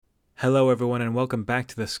Hello, everyone, and welcome back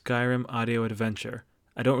to the Skyrim audio adventure.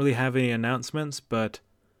 I don't really have any announcements, but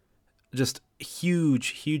just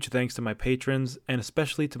huge thanks to my patrons, and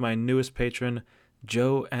especially to my newest patron,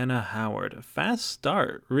 Joanna Howard. Fast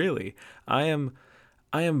start, really. I am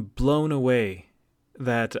blown away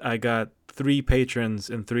that I got 3 patrons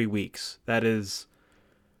in 3 weeks. That is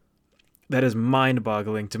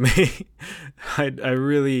mind-boggling to me. I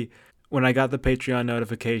really, when I got the Patreon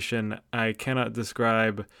notification, I cannot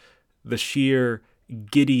describe the sheer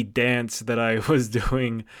giddy dance that I was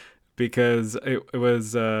doing, because it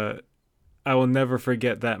was I will never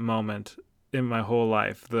forget that moment in my whole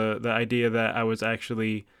life. The idea that I was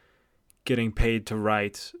actually getting paid to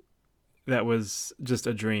write, that was just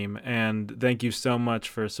a dream. And thank you so much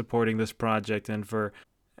for supporting this project and for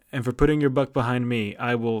putting your buck behind me.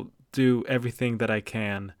 I will do everything that I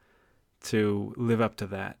can to live up to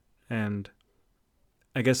that. And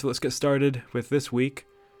I guess let's get started with this week.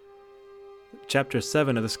 Chapter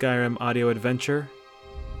 7 of the Skyrim audio adventure,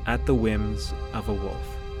 At the Whims of a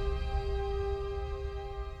Wolf.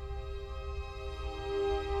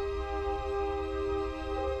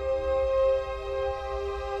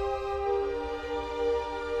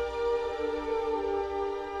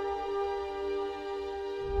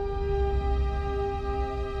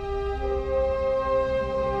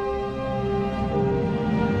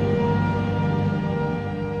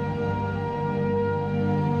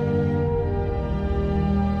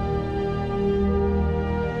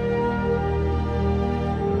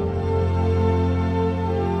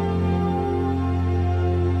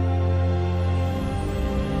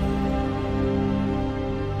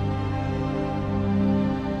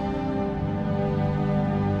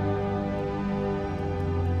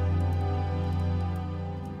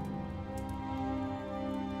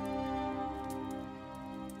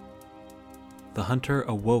 The hunter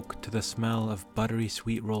awoke to the smell of buttery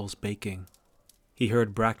sweet rolls baking. He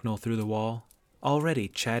heard Bracknell through the wall, already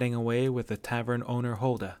chatting away with the tavern owner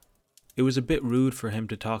Holda. It was a bit rude for him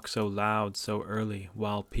to talk so loud so early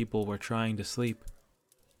while people were trying to sleep.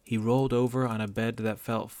 He rolled over on a bed that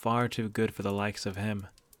felt far too good for the likes of him.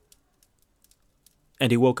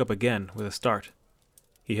 And he woke up again with a start.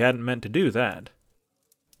 He hadn't meant to do that.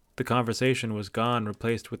 The conversation was gone,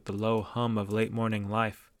 replaced with the low hum of late morning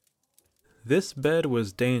life. This bed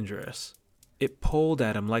was dangerous. It pulled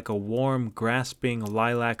at him like a warm, grasping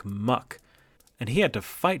lilac muck, and he had to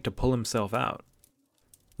fight to pull himself out.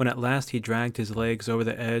 When at last he dragged his legs over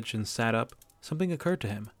the edge and sat up, something occurred to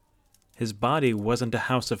him. His body wasn't a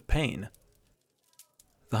house of pain.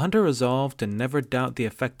 The hunter resolved to never doubt the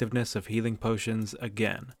effectiveness of healing potions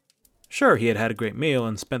again. Sure, he had had a great meal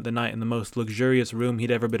and spent the night in the most luxurious room he'd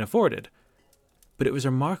ever been afforded, but it was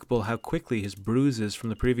remarkable how quickly his bruises from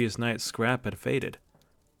the previous night's scrap had faded.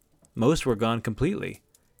 Most were gone completely,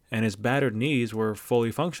 and his battered knees were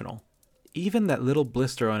fully functional. Even that little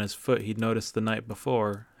blister on his foot he'd noticed the night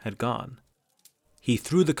before had gone. He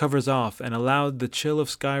threw the covers off and allowed the chill of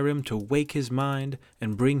Skyrim to wake his mind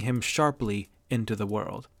and bring him sharply into the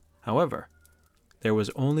world. However, there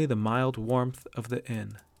was only the mild warmth of the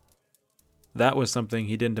inn. That was something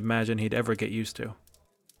he didn't imagine he'd ever get used to.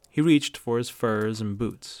 He reached for his furs and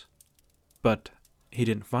boots, but he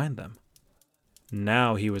didn't find them.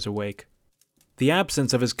 Now he was awake. The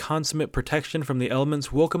absence of his consummate protection from the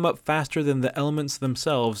elements woke him up faster than the elements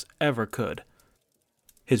themselves ever could.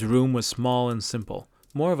 His room was small and simple,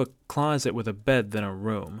 more of a closet with a bed than a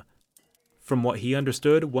room. From what he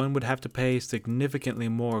understood, one would have to pay significantly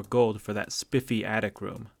more gold for that spiffy attic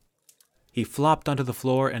room. He flopped onto the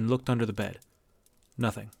floor and looked under the bed.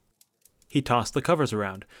 Nothing. He tossed the covers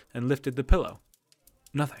around and lifted the pillow.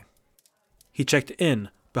 Nothing. He checked in,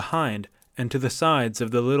 behind, and to the sides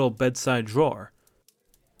of the little bedside drawer.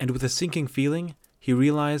 And with a sinking feeling, he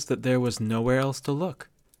realized that there was nowhere else to look.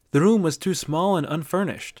 The room was too small and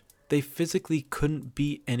unfurnished. They physically couldn't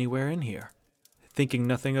be anywhere in here. Thinking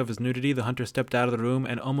nothing of his nudity, the hunter stepped out of the room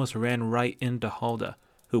and almost ran right into Hulda,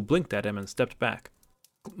 who blinked at him and stepped back.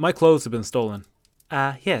 "My clothes have been stolen."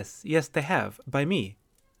 Yes, they have. By me."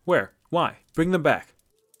 "Where? Why? Bring them back."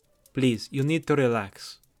 "Please, you'll need to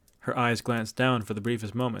relax." Her eyes glanced down for the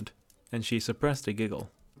briefest moment, and she suppressed a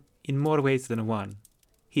giggle. "In more ways than one.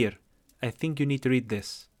 Here, I think you need to read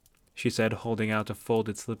this," she said, holding out a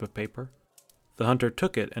folded slip of paper. The hunter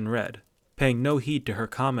took it and read, paying no heed to her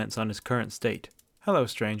comments on his current state. "Hello,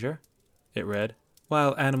 stranger," it read.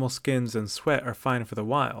 "While animal skins and sweat are fine for the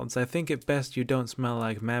wilds, I think it best you don't smell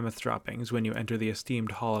like mammoth droppings when you enter the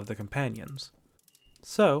esteemed Hall of the Companions.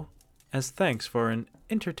 So, as thanks for an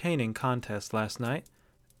entertaining contest last night,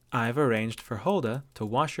 I've arranged for Hulda to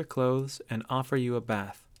wash your clothes and offer you a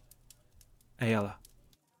bath. Ayala."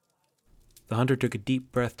 The hunter took a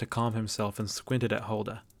deep breath to calm himself and squinted at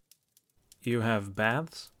Hulda. You have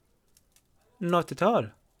baths? Not at all,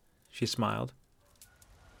 she smiled.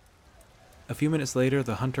 A few minutes later,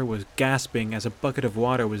 the hunter was gasping as a bucket of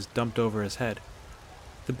water was dumped over his head.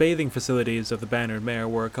 The bathing facilities of the Bannered Mare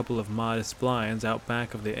were a couple of modest blinds out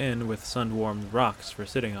back of the inn with sun-warmed rocks for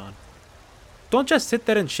sitting on. Don't just sit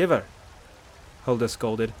there and shiver, Hulda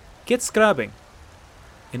scolded. Get scrubbing.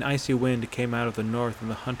 An icy wind came out of the north and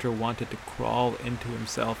the hunter wanted to crawl into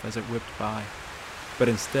himself as it whipped by. But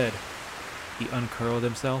instead, he uncurled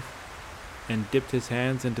himself and dipped his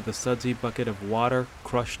hands into the sudsy bucket of water,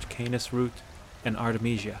 crushed canis root, and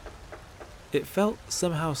artemisia. It felt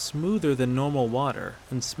somehow smoother than normal water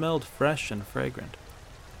and smelled fresh and fragrant.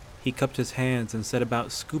 He cupped his hands and set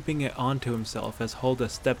about scooping it onto himself as Hulda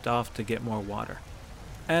stepped off to get more water.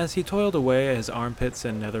 As he toiled away at his armpits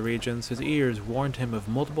and nether regions, his ears warned him of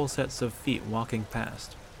multiple sets of feet walking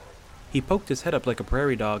past. He poked his head up like a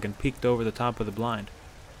prairie dog and peeked over the top of the blind.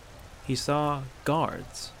 He saw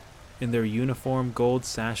guards, in their uniform gold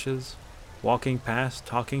sashes, walking past,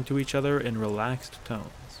 talking to each other in relaxed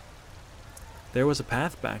tones. There was a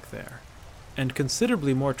path back there, and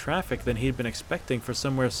considerably more traffic than he'd been expecting for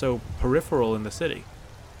somewhere so peripheral in the city.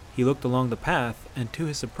 He looked along the path, and to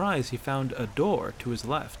his surprise he found a door to his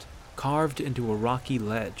left, carved into a rocky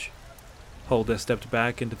ledge. Hulda stepped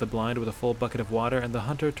back into the blind with a full bucket of water, and the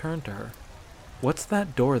hunter turned to her. What's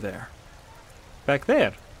that door there? Back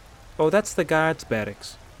there? Oh, that's the guards'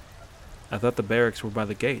 barracks. I thought the barracks were by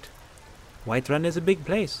the gate. Whiterun is a big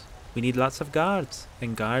place. We need lots of guards,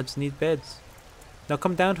 and guards need beds. Now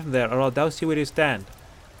come down from there, or I'll douse you where you stand.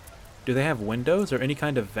 Do they have windows or any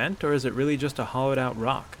kind of vent, or is it really just a hollowed-out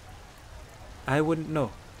rock? I wouldn't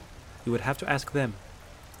know. You would have to ask them.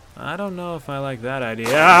 I don't know if I like that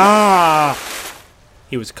idea. Ah!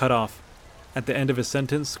 He was cut off. At the end of his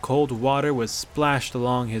sentence, cold water was splashed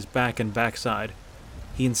along his back and backside.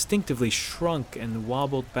 He instinctively shrunk and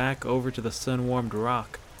wobbled back over to the sun-warmed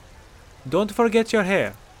rock. Don't forget your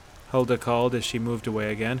hair, Hulda called as she moved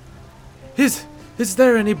away again. Is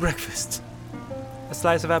there any breakfast? A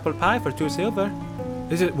slice of apple pie for 2 silver.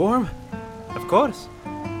 Is it warm? Of course.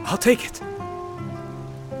 I'll take it.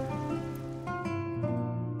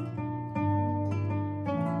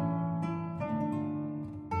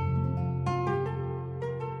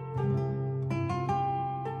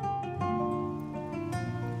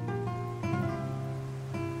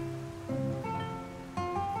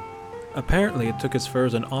 Apparently, it took his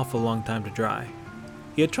furs an awful long time to dry.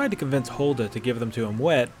 He had tried to convince Hulda to give them to him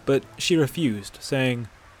wet, but she refused, saying,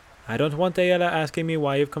 I don't want Ayala asking me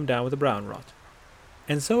why you've come down with a brown rot.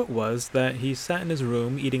 And so it was that he sat in his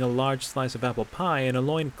room eating a large slice of apple pie in a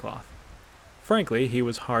loincloth. Frankly, he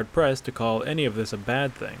was hard-pressed to call any of this a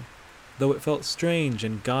bad thing, though it felt strange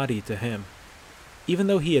and gaudy to him. Even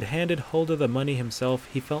though he had handed Hulda the money himself,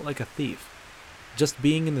 he felt like a thief. Just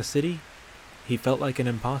being in the city, he felt like an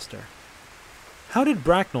imposter. How did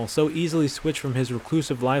Bracknell so easily switch from his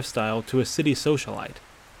reclusive lifestyle to a city socialite?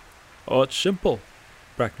 Oh, it's simple,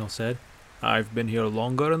 Bracknell said. I've been here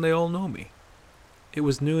longer and they all know me. It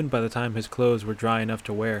was noon by the time his clothes were dry enough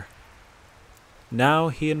to wear. Now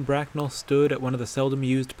he and Bracknell stood at one of the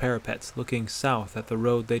seldom-used parapets, looking south at the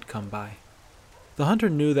road they'd come by. The hunter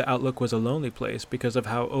knew the outlook was a lonely place because of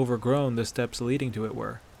how overgrown the steps leading to it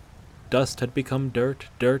were. Dust had become dirt,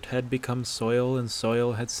 dirt had become soil, and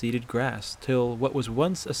soil had seeded grass, till what was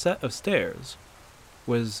once a set of stairs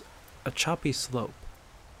was a choppy slope.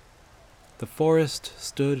 The forest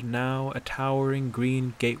stood now a towering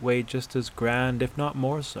green gateway just as grand, if not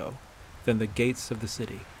more so, than the gates of the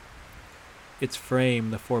city. Its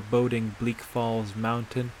frame the foreboding Bleak Falls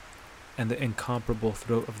mountain and the incomparable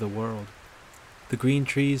throat of the world. The green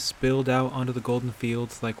trees spilled out onto the golden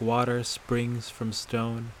fields like water springs from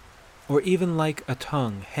stone, or even like a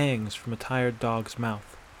tongue hangs from a tired dog's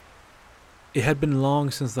mouth. It had been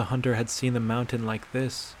long since the hunter had seen the mountain like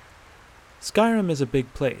this. Skyrim is a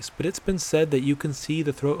big place, but it's been said that you can see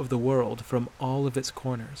the throat of the world from all of its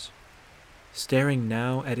corners. Staring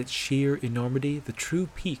now at its sheer enormity, the true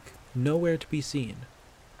peak nowhere to be seen,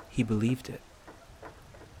 he believed it.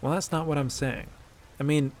 Well, that's not what I'm saying. I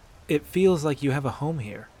mean, it feels like you have a home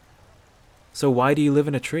here. So why do you live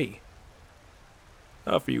in a tree?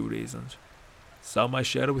 A few reasons. Some I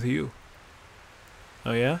share with you.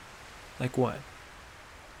 Oh yeah? Like what?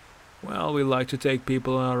 Well, we like to take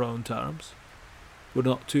people on our own terms. We're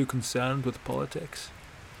not too concerned with politics,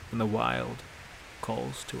 and the wild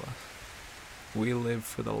calls to us. We live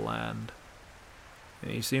for the land.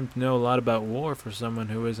 And you seem to know a lot about war for someone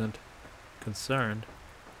who isn't concerned.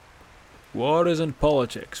 War isn't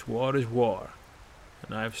politics, war is war,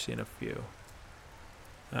 and I've seen a few.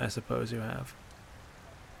 I suppose you have.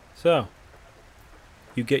 So,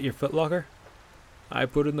 you get your footlocker? I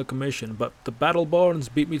put in the commission, but the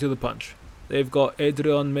Battleborns beat me to the punch. They've got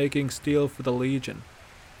Adrian making steel for the Legion.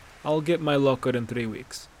 I'll get my locker in 3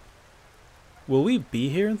 weeks. Will we be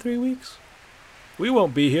here in 3 weeks? We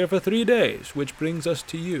won't be here for 3 days, which brings us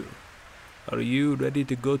to you. Are you ready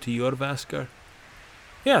to go to your Vaskar?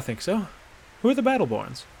 Yeah, I think so. Who are the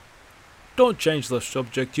Battleborns? Don't change the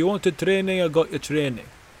subject. You wanted training, I got you training.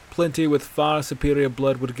 Plenty with far superior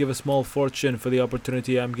blood would give a small fortune for the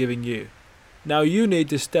opportunity I'm giving you. Now you need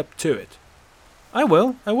to step to it. I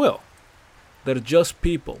will. They're just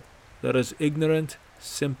people. They're as ignorant,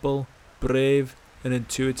 simple, brave, and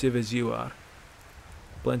intuitive as you are.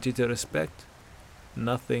 Plenty to respect,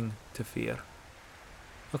 nothing to fear.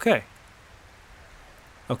 Okay,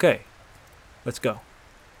 let's go.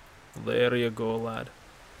 There you go, lad.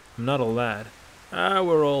 I'm not a lad.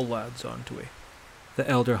 We're all lads, aren't we? The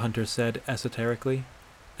elder hunter said esoterically,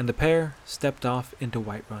 and the pair stepped off into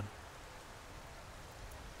Whiterun.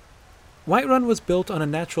 Whiterun was built on a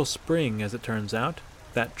natural spring, as it turns out.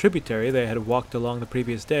 That tributary they had walked along the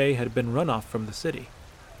previous day had been run off from the city.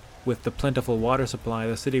 With the plentiful water supply,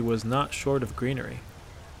 the city was not short of greenery.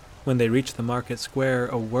 When they reached the market square,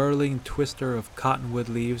 a whirling twister of cottonwood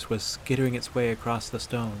leaves was skittering its way across the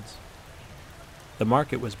stones. The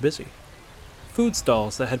market was busy. Food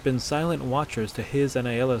stalls that had been silent watchers to his and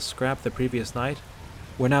Ayla's scrap the previous night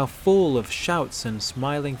were now full of shouts and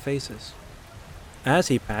smiling faces. As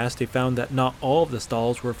he passed, he found that not all of the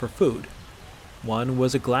stalls were for food. One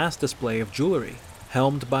was a glass display of jewelry,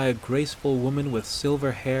 helmed by a graceful woman with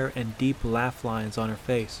silver hair and deep laugh lines on her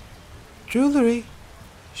face. "Jewelry,"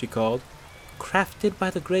 she called, "crafted by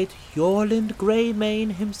the great Yorland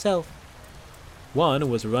Greymane himself." One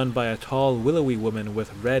was run by a tall, willowy woman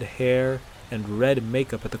with red hair and red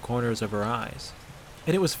makeup at the corners of her eyes,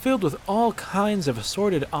 and it was filled with all kinds of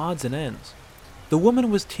assorted odds and ends. The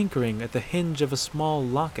woman was tinkering at the hinge of a small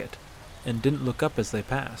locket and didn't look up as they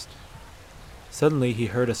passed. Suddenly he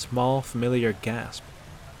heard a small, familiar gasp.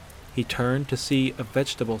 He turned to see a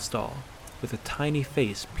vegetable stall with a tiny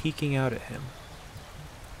face peeking out at him.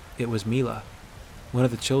 It was Mila, one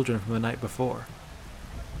of the children from the night before.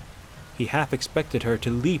 He half expected her to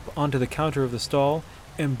leap onto the counter of the stall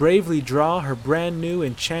and bravely draw her brand-new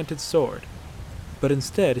enchanted sword, but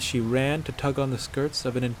instead she ran to tug on the skirts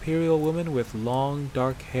of an imperial woman with long,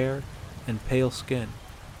 dark hair and pale skin.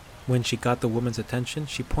 When she got the woman's attention,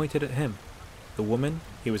 she pointed at him. The woman,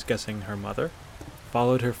 he was guessing her mother,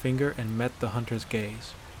 followed her finger and met the hunter's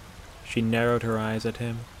gaze. She narrowed her eyes at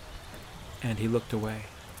him, and he looked away,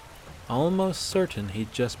 almost certain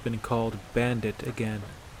he'd just been called bandit again.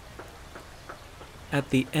 At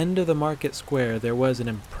the end of the market square there was an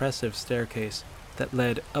impressive staircase that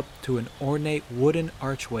led up to an ornate wooden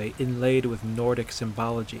archway inlaid with Nordic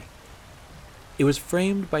symbology. It was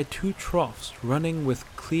framed by 2 troughs running with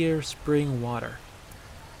clear spring water.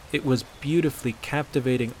 It was beautifully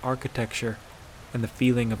captivating architecture, and the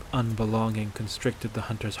feeling of unbelonging constricted the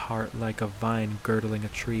hunter's heart like a vine girdling a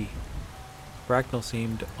tree. Bracknell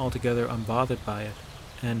seemed altogether unbothered by it,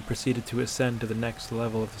 and proceeded to ascend to the next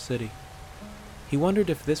level of the city. He wondered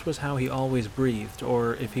if this was how he always breathed,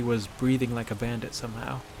 or if he was breathing like a bandit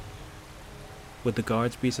somehow. Would the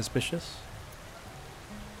guards be suspicious?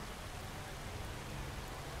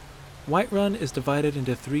 Whiterun is divided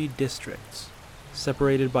into 3 districts,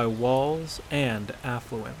 separated by walls and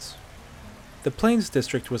affluence. The Plains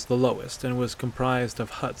district was the lowest, and was comprised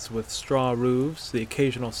of huts with straw roofs, the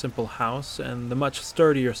occasional simple house, and the much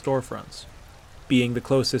sturdier storefronts. Being the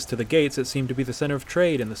closest to the gates, it seemed to be the center of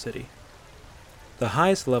trade in the city. The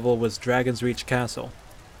highest level was Dragon's Reach Castle,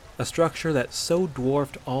 a structure that so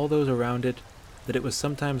dwarfed all those around it that it was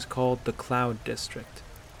sometimes called the Cloud District.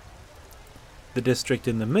 The district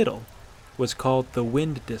in the middle was called the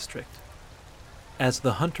Wind District. As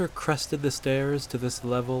the hunter crested the stairs to this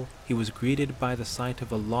level, he was greeted by the sight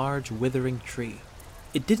of a large withering tree.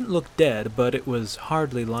 It didn't look dead, but it was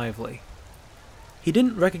hardly lively. He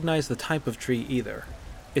didn't recognize the type of tree either.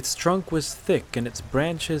 Its trunk was thick and its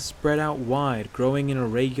branches spread out wide, growing in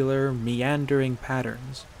irregular, meandering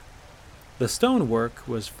patterns. The stonework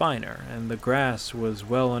was finer, and the grass was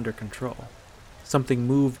well under control. Something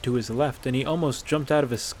moved to his left, and he almost jumped out of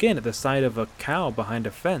his skin at the sight of a cow behind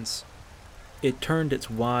a fence. It turned its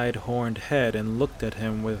wide, horned head and looked at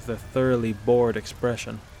him with a thoroughly bored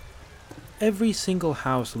expression. Every single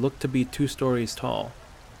house looked to be 2 stories tall,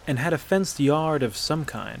 and had a fenced yard of some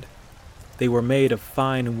kind. They were made of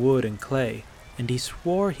fine wood and clay, and he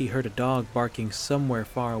swore he heard a dog barking somewhere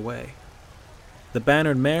far away. The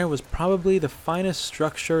Bannered Mare was probably the finest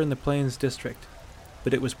structure in the Plains district.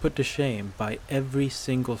 but it was put to shame by every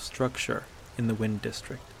single structure in the Wind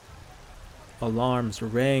District. Alarms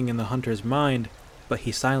rang in the hunter's mind, but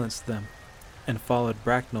he silenced them and followed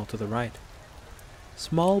Bracknell to the right.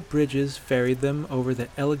 Small bridges ferried them over the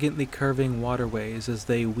elegantly curving waterways as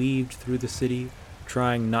they weaved through the city,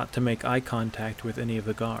 trying not to make eye contact with any of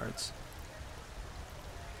the guards.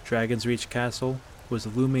 Dragon's Reach Castle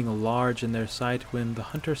was looming large in their sight when the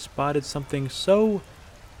hunter spotted something so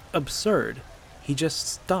absurd, he just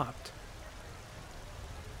stopped.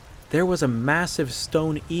 There was a massive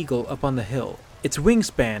stone eagle up on the hill, its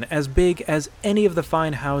wingspan as big as any of the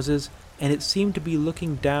fine houses, and it seemed to be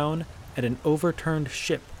looking down at an overturned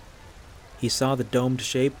ship. He saw the domed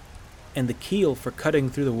shape and the keel for cutting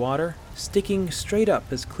through the water, sticking straight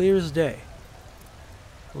up as clear as day.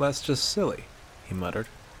 "Well, that's just silly," he muttered.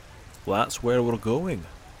 "Well, that's where we're going."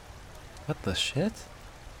 What the shit?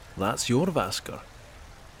 "That's Jorvaskr."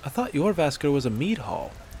 I thought Jorvaskr was a mead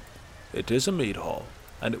hall. "It is a mead hall,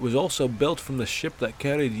 and it was also built from the ship that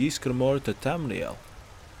carried Ysgramor to Tamriel."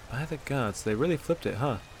 By the gods, they really flipped it,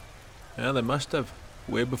 huh? Yeah, they must have.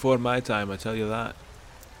 Way before my time, I tell you that.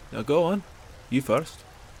 Now go on. You first.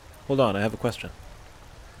 Hold on, I have a question.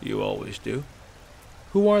 You always do.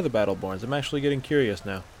 Who are the Battleborns? I'm actually getting curious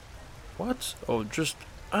now. What? Oh, just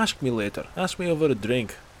ask me later. Ask me over a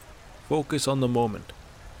drink. Focus on the moment.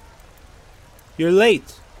 You're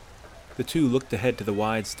late! The two looked ahead to the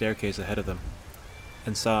wide staircase ahead of them,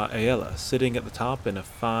 and saw Aella sitting at the top in a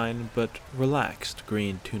fine but relaxed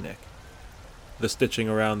green tunic. The stitching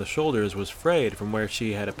around the shoulders was frayed from where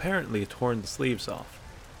she had apparently torn the sleeves off.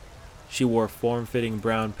 She wore form-fitting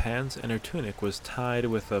brown pants, and her tunic was tied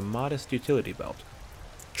with a modest utility belt.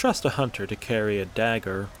 Trust a hunter to carry a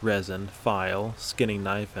dagger, resin, file, skinning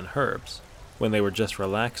knife, and herbs when they were just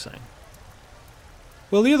relaxing.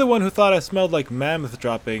 Well, you're the one who thought I smelled like mammoth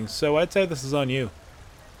droppings, so I'd say this is on you.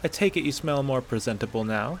 I take it you smell more presentable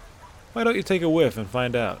now. Why don't you take a whiff and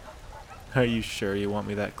find out? Are you sure you want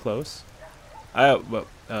me that close?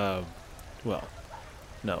 The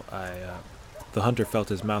hunter felt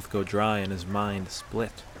his mouth go dry and his mind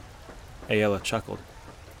split. Aella chuckled.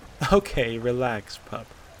 Okay, relax, pup.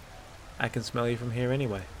 I can smell you from here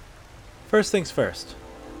anyway. First things first.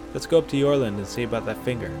 Let's go up to Yorland and see about that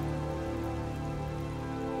finger.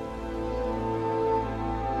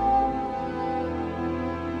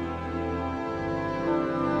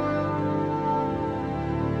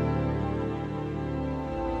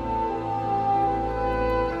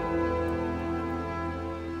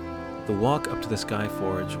 The walk up to the Sky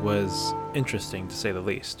Forge was interesting, to say the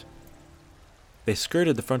least. They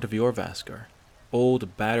skirted the front of Jorvaskr.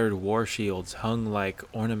 Old, battered war shields hung like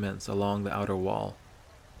ornaments along the outer wall.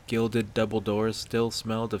 Gilded double doors still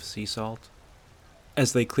smelled of sea salt.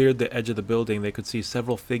 As they cleared the edge of the building, they could see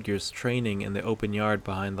several figures training in the open yard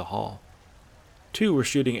behind the hall. 2 were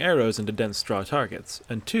shooting arrows into dense straw targets,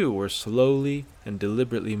 and 2 were slowly and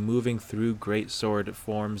deliberately moving through great sword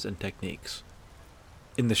forms and techniques.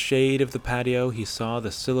 In the shade of the patio, he saw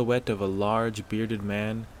the silhouette of a large, bearded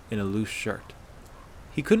man in a loose shirt.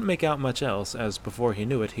 He couldn't make out much else, as before he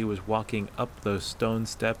knew it, he was walking up those stone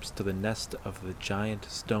steps to the nest of the giant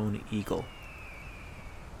stone eagle.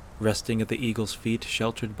 Resting at the eagle's feet,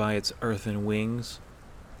 sheltered by its earthen wings,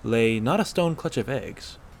 lay not a stone clutch of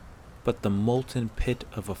eggs, but the molten pit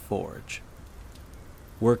of a forge.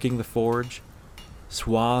 Working the forge,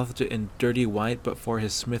 swathed in dirty white but for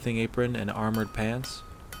his smithing apron and armored pants,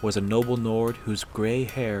 was a noble Nord whose gray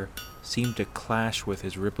hair seemed to clash with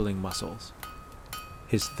his rippling muscles.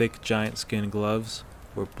 His thick giant skin gloves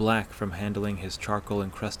were black from handling his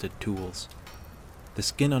charcoal-encrusted tools. The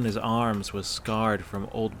skin on his arms was scarred from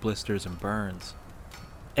old blisters and burns,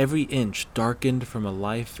 every inch darkened from a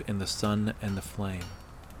life in the sun and the flame.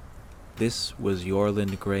 This was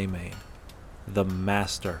Yorland Greymane, the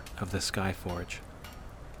master of the Skyforge.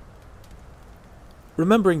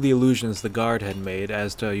 Remembering the illusions the guard had made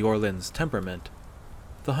as to Yorland's temperament,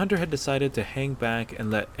 the hunter had decided to hang back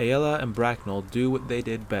and let Aella and Bracknell do what they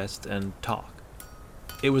did best and talk.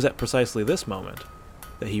 It was at precisely this moment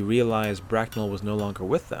that he realized Bracknell was no longer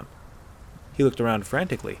with them. He looked around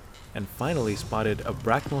frantically and finally spotted a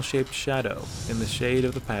Bracknell-shaped shadow in the shade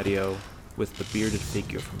of the patio with the bearded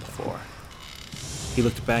figure from before. He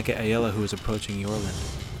looked back at Aella, who was approaching Yorland,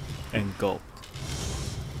 and gulped.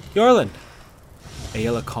 "Yorland!"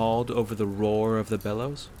 Aella called over the roar of the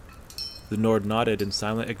bellows. The Nord nodded in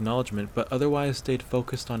silent acknowledgement, but otherwise stayed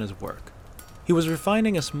focused on his work. He was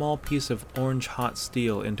refining a small piece of orange-hot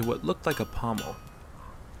steel into what looked like a pommel.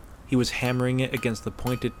 He was hammering it against the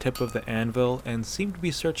pointed tip of the anvil and seemed to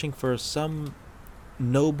be searching for some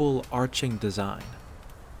noble arching design.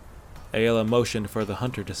 Ayala motioned for the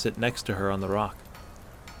hunter to sit next to her on the rock,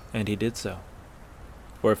 and he did so.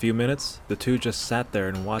 For a few minutes, the two just sat there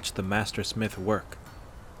and watched the master smith work.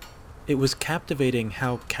 It was captivating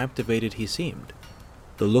how captivated he seemed.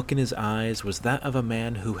 The look in his eyes was that of a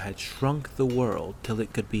man who had shrunk the world till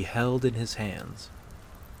it could be held in his hands.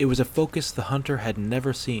 It was a focus the hunter had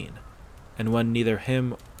never seen, and one neither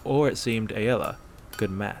him or, it seemed, Ayala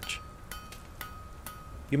could match.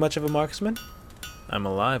 "You much of a marksman?" "I'm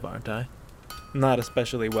alive, aren't I?" "Not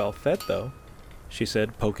especially well fed, though," she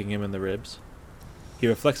said, poking him in the ribs. He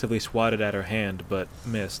reflexively swatted at her hand, but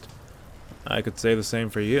missed. "I could say the same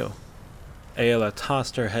for you." Ayala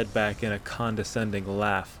tossed her head back in a condescending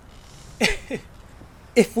laugh.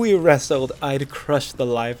 "If we wrestled, I'd crush the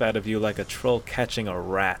life out of you like a troll catching a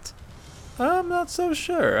rat." "I'm not so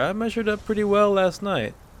sure. I measured up pretty well last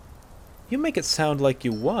night." "You make it sound like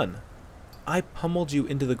you won. I pummeled you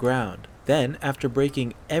into the ground. Then, after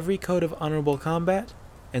breaking every code of honorable combat,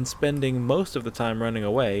 and spending most of the time running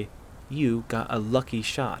away, you got a lucky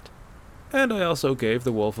shot. And I also gave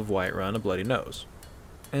the Wolf of Whiterun a bloody nose."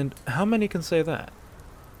 "And how many can say that?"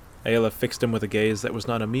 Ayala fixed him with a gaze that was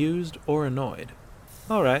not amused or annoyed.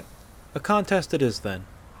 "All right, a contest it is then."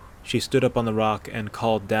 She stood up on the rock and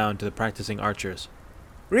called down to the practicing archers.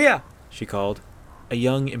 "Rhea!" she called. A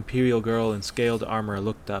young imperial girl in scaled armor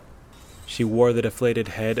looked up. She wore the deflated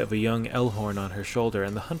head of a young Elhorn on her shoulder,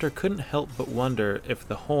 and the hunter couldn't help but wonder if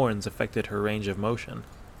the horns affected her range of motion.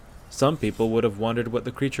 Some people would have wondered what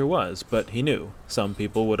the creature was, but he knew. Some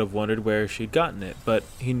people would have wondered where she'd gotten it, but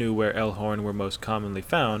he knew where Elhorn were most commonly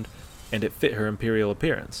found, and it fit her imperial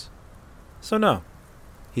appearance. So no.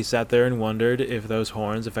 He sat there and wondered if those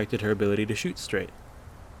horns affected her ability to shoot straight.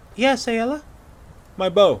 "Yes, Ayala?" "My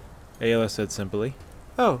bow," Ayala said simply.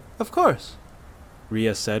 "Oh, of course,"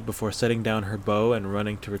 Rhea said before setting down her bow and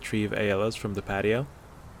running to retrieve Ayala's from the patio.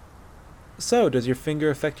 "So, does your finger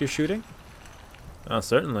affect your shooting?" "Oh,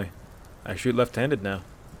 certainly. I shoot left-handed now."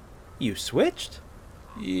 "You switched?"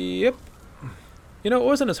 "Yep. You know, it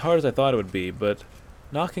wasn't as hard as I thought it would be, but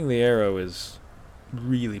knocking the arrow is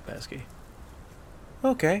really pesky."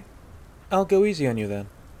 "Okay. I'll go easy on you then."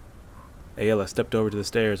 Ayala stepped over to the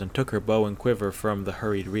stairs and took her bow and quiver from the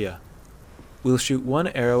hurried Rhea. "We'll shoot one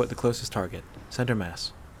arrow at the closest target, center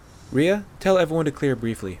mass. Rhea, tell everyone to clear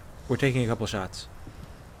briefly. We're taking a couple shots."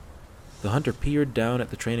 The hunter peered down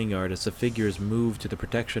at the training yard as the figures moved to the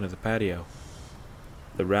protection of the patio.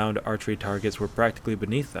 The round archery targets were practically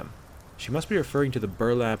beneath them. She must be referring to the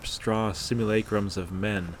burlap straw simulacrums of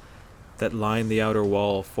men that line the outer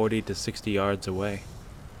wall 40 to 60 yards away.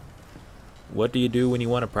 "What do you do when you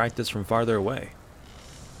want to practice from farther away?"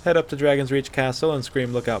 "Head up to Dragon's Reach Castle and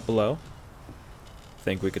scream look out below."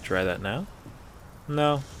 "Think we could try that now?"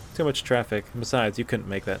 "No, too much traffic. Besides, you couldn't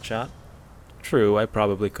make that shot." "True, I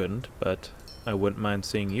probably couldn't, but I wouldn't mind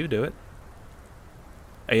seeing you do it."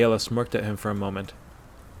 Ayala smirked at him for a moment.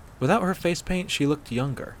 Without her face paint, she looked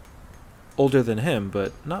younger. Older than him,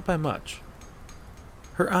 but not by much.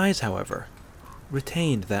 Her eyes, however,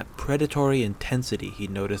 retained that predatory intensity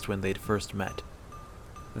he'd noticed when they'd first met.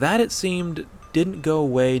 That, it seemed, didn't go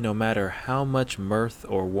away no matter how much mirth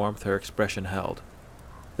or warmth her expression held.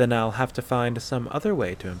 "Then I'll have to find some other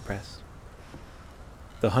way to impress."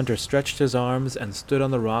 The hunter stretched his arms and stood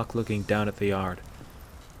on the rock looking down at the yard.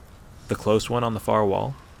 "The close one on the far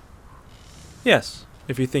wall?" "Yes,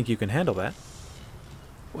 if you think you can handle that."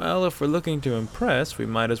 "Well, if we're looking to impress, we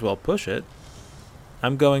might as well push it."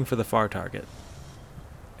 "I'm going for the far target."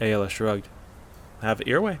 Ayala shrugged. "Have it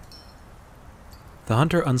your way." The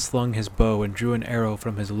hunter unslung his bow and drew an arrow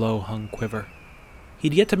from his low-hung quiver.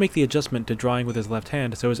 He'd yet to make the adjustment to drawing with his left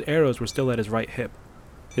hand, so his arrows were still at his right hip.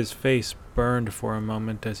 His face burned for a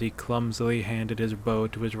moment as he clumsily handed his bow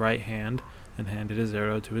to his right hand and handed his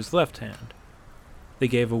arrow to his left hand. They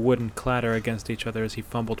gave a wooden clatter against each other as he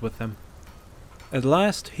fumbled with them. At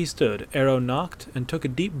last he stood, arrow nocked, and took a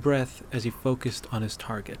deep breath as he focused on his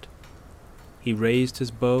target. He raised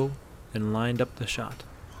his bow and lined up the shot.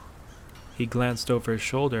 He glanced over his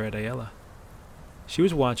shoulder at Ayala. She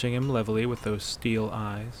was watching him levelly with those steel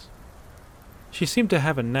eyes. She seemed to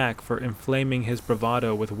have a knack for inflaming his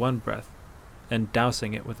bravado with one breath and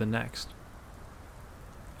dousing it with the next.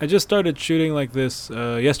 "I just started shooting like this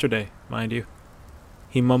yesterday, mind you,"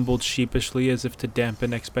 he mumbled sheepishly as if to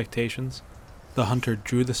dampen expectations. The hunter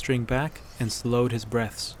drew the string back and slowed his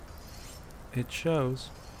breaths. "It shows,"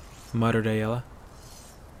 muttered Ayala.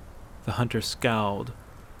 The hunter scowled,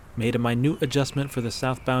 made a minute adjustment for the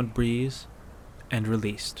southbound breeze, and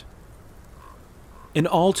released. An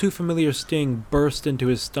all too familiar sting burst into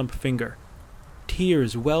his stump finger.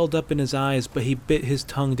 Tears welled up in his eyes, but he bit his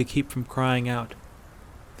tongue to keep from crying out.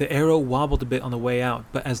 The arrow wobbled a bit on the way out,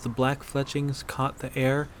 but as the black fletchings caught the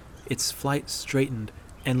air, its flight straightened,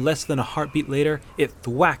 and less than a heartbeat later, it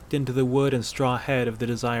thwacked into the wood and straw head of the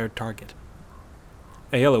desired target.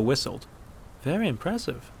 Ayala whistled. Very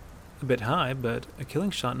impressive. A bit high, but a killing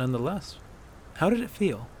shot nonetheless. How did it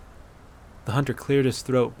feel? The hunter cleared his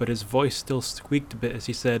throat, but his voice still squeaked a bit as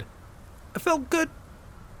he said, I felt good.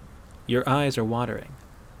 Your eyes are watering.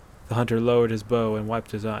 The hunter lowered his bow and wiped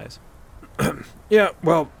his eyes. Yeah,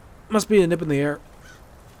 well, must be a nip in the air.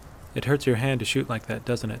 It hurts your hand to shoot like that,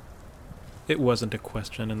 doesn't it? It wasn't a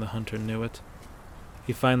question, and the hunter knew it.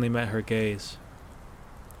 He finally met her gaze.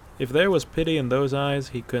 If there was pity in those eyes,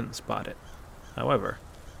 he couldn't spot it. However,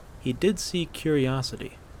 he did see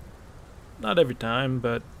curiosity. Not every time,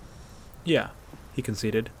 but yeah, he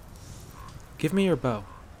conceded. Give me your bow.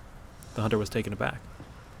 The hunter was taken aback.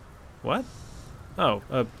 What? Oh,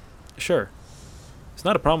 sure. It's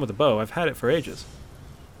not a problem with the bow. I've had it for ages.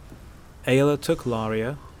 Ayala took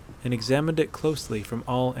Laria and examined it closely from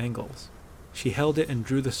all angles. She held it and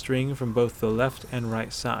drew the string from both the left and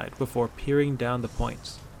right side before peering down the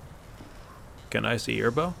points. Can I see your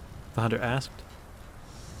bow? The hunter asked.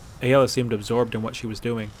 Ayala seemed absorbed in what she was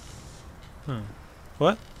doing.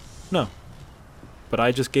 What? No. But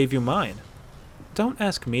I just gave you mine. Don't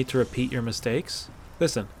ask me to repeat your mistakes.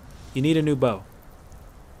 Listen, you need a new bow.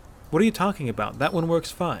 What are you talking about? That one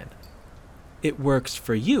works fine. It works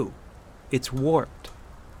for you. It's warped.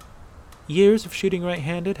 Years of shooting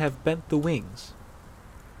right-handed have bent the wings.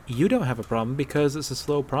 You don't have a problem because it's a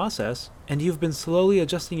slow process, and you've been slowly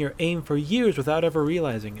adjusting your aim for years without ever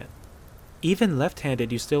realizing it. Even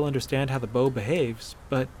left-handed, you still understand how the bow behaves,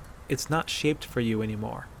 but it's not shaped for you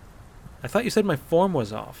anymore. I thought you said my form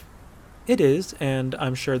was off. It is, and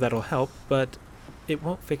I'm sure that'll help, but it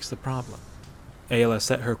won't fix the problem. Ayala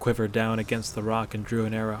set her quiver down against the rock and drew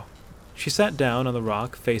an arrow. She sat down on the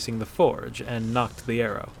rock facing the forge and nocked the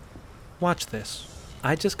arrow. Watch this.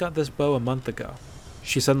 I just got this bow a month ago.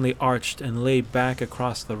 She suddenly arched and lay back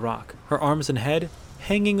across the rock, her arms and head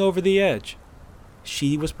hanging over the edge.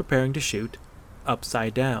 She was preparing to shoot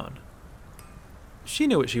upside down. She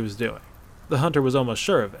knew what she was doing. The hunter was almost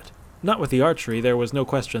sure of it. Not with the archery, there was no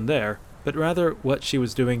question there, but rather what she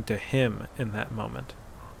was doing to him in that moment.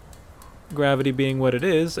 Gravity being what it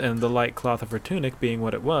is, and the light cloth of her tunic being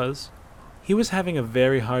what it was, he was having a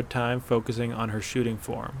very hard time focusing on her shooting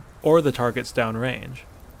form, or the target's downrange.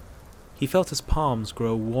 He felt his palms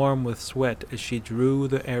grow warm with sweat as she drew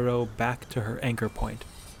the arrow back to her anchor point.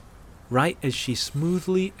 Right as she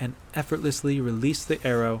smoothly and effortlessly released the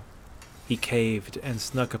arrow, he caved and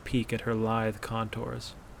snuck a peek at her lithe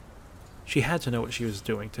contours. She had to know what she was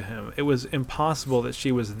doing to him. It was impossible that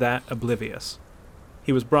she was that oblivious.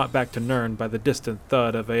 He was brought back to Nirn by the distant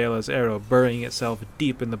thud of Ayala's arrow burying itself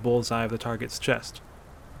deep in the bullseye of the target's chest.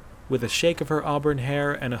 With a shake of her auburn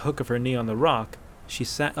hair and a hook of her knee on the rock, she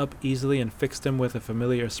sat up easily and fixed him with a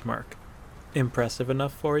familiar smirk. Impressive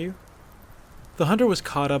enough for you? The hunter was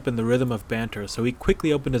caught up in the rhythm of banter, so he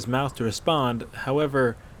quickly opened his mouth to respond.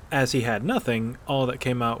 However, as he had nothing, all that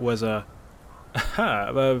came out was a, "Aha,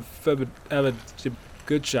 a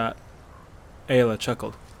good shot." Ayala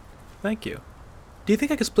chuckled. Thank you. Do you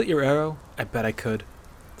think I could split your arrow? I bet I could.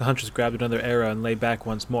 The huntress grabbed another arrow and lay back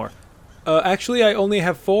once more. Actually, I only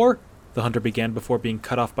have 4, the hunter began before being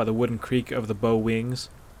cut off by the wooden creak of the bow wings.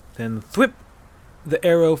 Then, thwip! The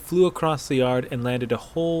arrow flew across the yard and landed a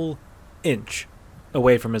whole inch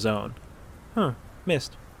away from his own.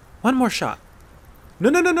 Missed. One more shot.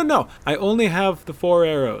 No. I only have the 4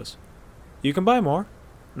 arrows. You can buy more.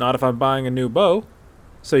 Not if I'm buying a new bow.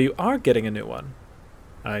 So you are getting a new one.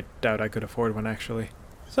 I doubt I could afford one, actually.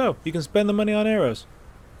 So, you can spend the money on arrows.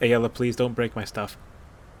 Ayala, please don't break my stuff.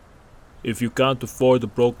 If you can't afford a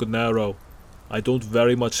broken arrow, I don't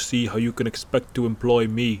very much see how you can expect to employ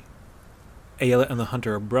me. Ayala and the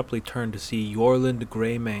hunter abruptly turned to see Yorland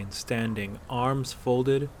Greymane standing, arms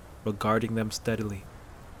folded, regarding them steadily.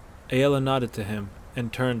 Ayala nodded to him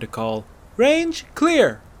and turned to call, "Range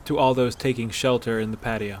clear!" to all those taking shelter in the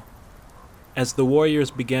patio. As the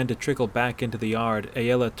warriors began to trickle back into the yard,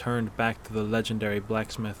 Ayala turned back to the legendary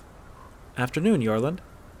blacksmith. Afternoon, Yorland.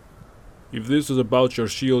 If this is about your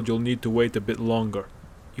shield, you'll need to wait a bit longer,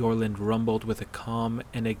 Yorland rumbled with a calm,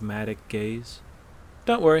 enigmatic gaze.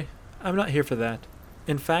 Don't worry, I'm not here for that.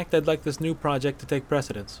 In fact, I'd like this new project to take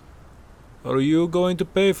precedence. Are you going to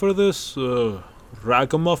pay for this,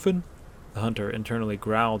 ragamuffin? The hunter internally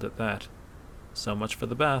growled at that. So much for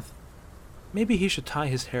the bath. Maybe he should tie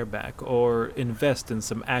his hair back, or invest in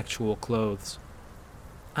some actual clothes.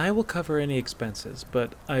 I will cover any expenses,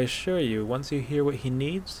 but I assure you, once you hear what he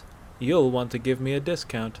needs, you'll want to give me a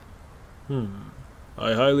discount.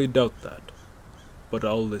 I highly doubt that, but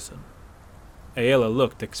I'll listen. Aela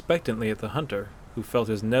looked expectantly at the hunter, who felt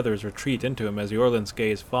his nethers retreat into him as Yorlin's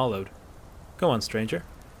gaze followed. Go on, stranger.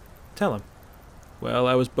 Tell him. Well,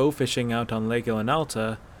 I was bow fishing out on Lake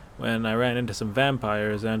Ilinalta when I ran into some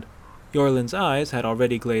vampires, and Yorlin's eyes had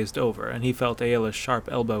already glazed over, and he felt Aela's sharp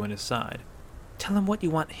elbow in his side. Tell him what you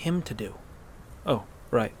want him to do. Oh,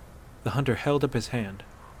 right. The hunter held up his hand.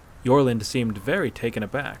 Yorlind seemed very taken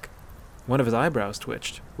aback. One of his eyebrows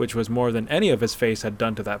twitched, which was more than any of his face had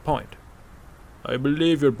done to that point. I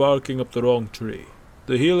believe you're barking up the wrong tree.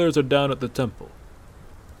 The healers are down at the temple.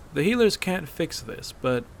 The healers can't fix this,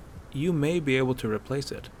 but you may be able to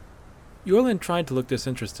replace it. Yorlind tried to look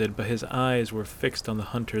disinterested, but his eyes were fixed on the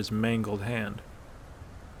hunter's mangled hand.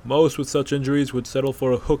 Most with such injuries would settle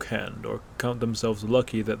for a hook hand, or count themselves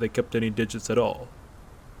lucky that they kept any digits at all.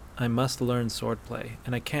 I must learn swordplay,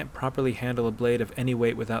 and I can't properly handle a blade of any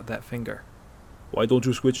weight without that finger. Why don't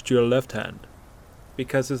you switch to your left hand?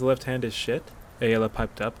 Because his left hand is shit? Aela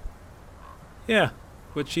piped up. Yeah,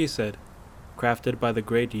 what she said. Crafted by the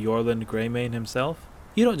great Yorlind Greymane himself?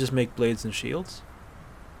 You don't just make blades and shields.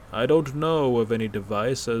 I don't know of any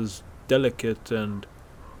device as delicate and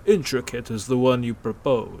intricate as the one you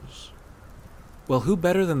propose. Well, who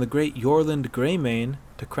better than the great Yorlind Greymane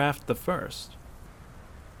to craft the first?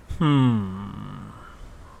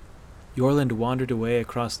 Yorlind wandered away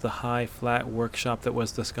across the high, flat workshop that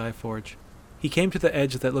was the Skyforge. He came to the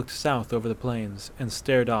edge that looked south over the plains, and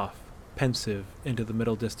stared off, pensive, into the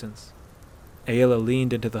middle distance. Aela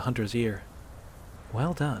leaned into the hunter's ear.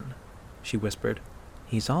 Well done, she whispered.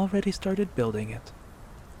 He's already started building it.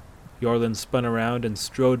 Yorlind spun around and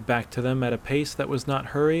strode back to them at a pace that was not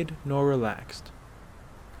hurried nor relaxed.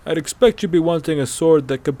 I'd expect you'd be wanting a sword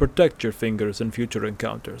that could protect your fingers in future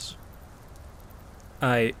encounters.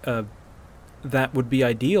 That would be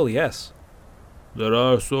ideal, yes. There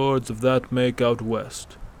are swords of that make out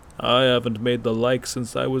west. I haven't made the like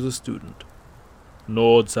since I was a student.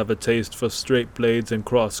 Nords have a taste for straight blades and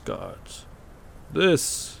crossguards.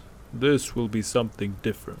 This will be something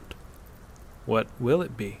different. What will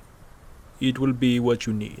it be? It will be what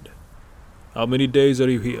you need. How many days are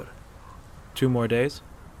you here? 2 more days.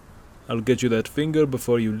 I'll get you that finger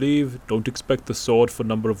before you leave. Don't expect the sword for a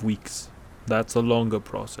number of weeks. That's a longer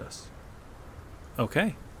process.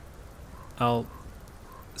 Okay. I'll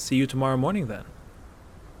see you tomorrow morning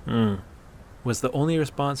then. Was the only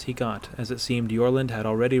response he got, as it seemed Yorlind had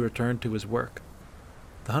already returned to his work.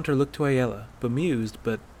 The hunter looked to Aela, bemused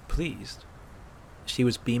but pleased. She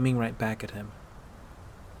was beaming right back at him.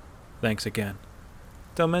 Thanks again.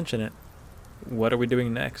 Don't mention it. What are we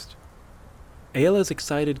doing next? Aela's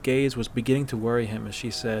excited gaze was beginning to worry him as she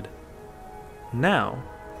said, Now,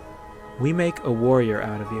 we make a warrior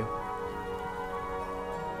out of you.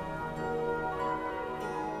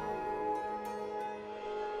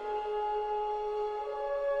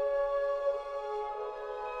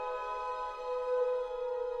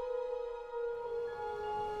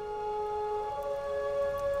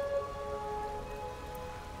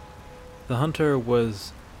 The hunter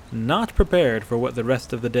was not prepared for what the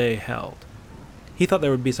rest of the day held. He thought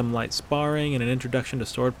there would be some light sparring and an introduction to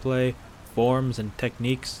swordplay, forms and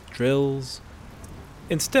techniques, drills.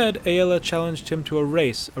 Instead, Aela challenged him to a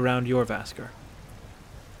race around Jorvaskr.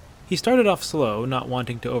 He started off slow, not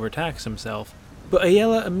wanting to overtax himself, but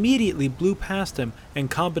Aela immediately blew past him, and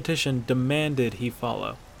competition demanded he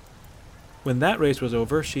follow. When that race was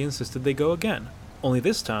over, she insisted they go again, only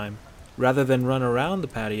this time, rather than run around the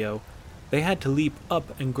patio, they had to leap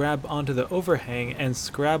up and grab onto the overhang and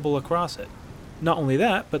scrabble across it. Not only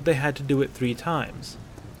that, but they had to do it 3 times.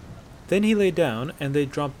 Then he lay down, and they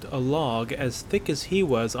dropped a log as thick as he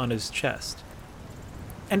was on his chest.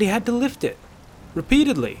 And he had to lift it,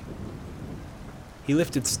 repeatedly. He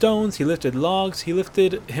lifted stones, he lifted logs, he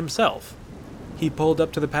lifted himself. He pulled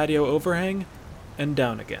up to the patio overhang, and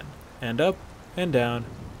down again, and up and down,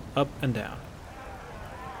 up and down.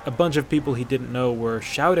 A bunch of people he didn't know were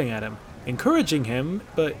shouting at him, encouraging him,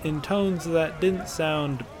 but in tones that didn't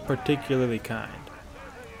sound particularly kind.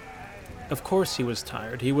 Of course he was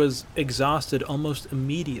tired. He was exhausted almost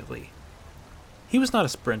immediately. He was not a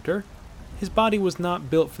sprinter. His body was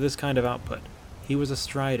not built for this kind of output. He was a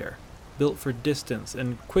strider, built for distance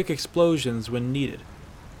and quick explosions when needed.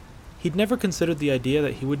 He'd never considered the idea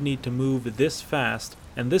that he would need to move this fast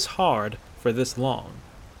and this hard for this long.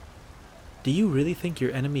 Do you really think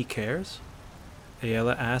your enemy cares?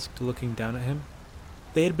 Aela asked, looking down at him.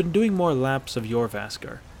 They had been doing more laps of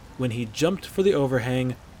Jorvaskr, when he jumped for the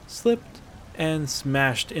overhang, slipped, and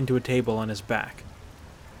smashed into a table on his back.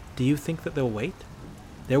 Do you think that they'll wait?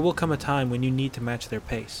 There will come a time when you need to match their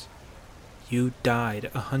pace. You died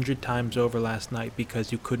 100 times over last night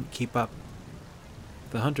because you couldn't keep up.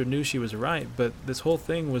 The hunter knew she was right, but this whole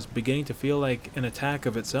thing was beginning to feel like an attack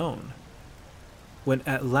of its own. When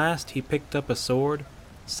at last he picked up a sword,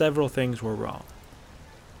 several things were wrong.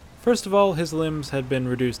 First of all, his limbs had been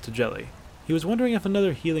reduced to jelly. He was wondering if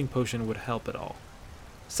another healing potion would help at all.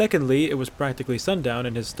 Secondly, it was practically sundown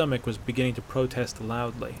and his stomach was beginning to protest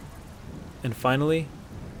loudly. And finally,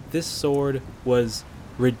 this sword was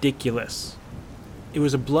ridiculous. It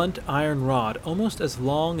was a blunt iron rod, almost as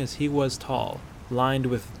long as he was tall, lined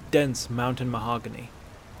with dense mountain mahogany.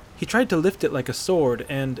 He tried to lift it like a sword,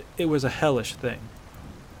 and it was a hellish thing.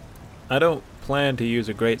 "I don't plan to use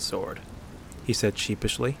a greatsword," he said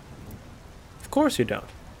sheepishly. "Of course you don't,"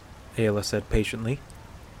 Ayla said patiently.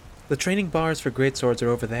 "The training bars for greatswords are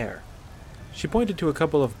over there." She pointed to a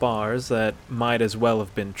couple of bars that might as well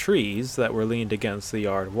have been trees that were leaned against the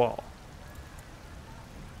yard wall.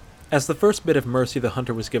 As the first bit of mercy the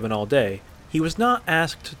hunter was given all day, he was not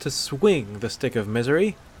asked to swing the stick of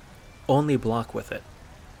misery, only block with it.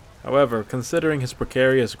 However, considering his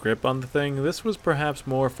precarious grip on the thing, this was perhaps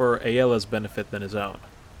more for Ayela's benefit than his own.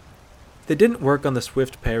 They didn't work on the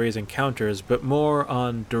swift parries and counters, but more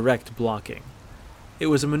on direct blocking. It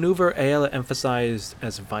was a maneuver Ayela emphasized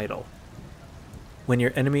as vital. When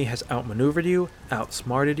your enemy has outmaneuvered you,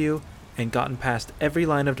 outsmarted you, and gotten past every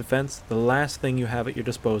line of defense, the last thing you have at your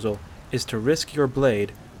disposal is to risk your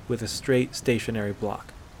blade with a straight stationary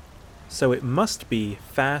block. So it must be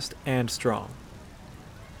fast and strong.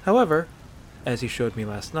 However, as he showed me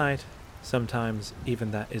last night, sometimes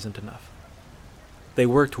even that isn't enough. They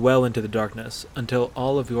worked well into the darkness, until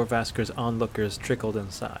all of Jorvaskar's onlookers trickled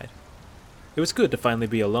inside. It was good to finally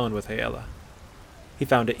be alone with Ayela. He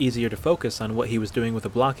found it easier to focus on what he was doing with the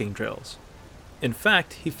blocking drills. In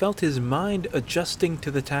fact, he felt his mind adjusting to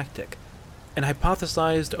the tactic, and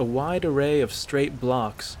hypothesized a wide array of straight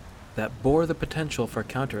blocks that bore the potential for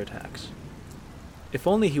counterattacks. If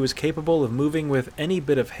only he was capable of moving with any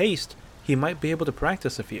bit of haste, he might be able to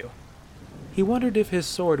practice a few. He wondered if his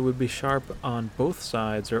sword would be sharp on both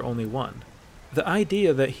sides or only one. The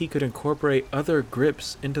idea that he could incorporate other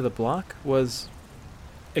grips into the block was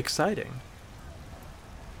exciting.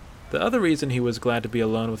 The other reason he was glad to be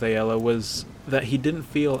alone with Ayela was that he didn't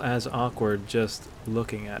feel as awkward just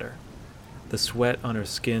looking at her. The sweat on her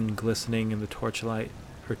skin glistening in the torchlight,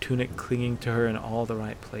 her tunic clinging to her in all the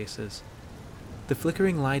right places. The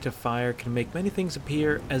flickering light of fire can make many things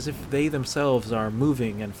appear as if they themselves are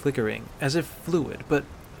moving and flickering, as if fluid, but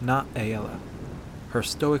not Ayela. Her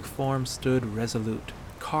stoic form stood resolute,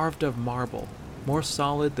 carved of marble, more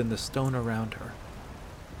solid than the stone around her.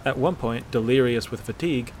 At one point, delirious with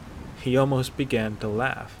fatigue, he almost began to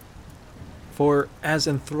laugh. For as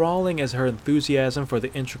enthralling as her enthusiasm for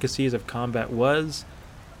the intricacies of combat was,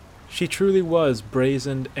 she truly was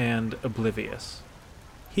brazened and oblivious.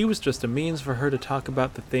 He was just a means for her to talk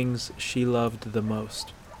about the things she loved the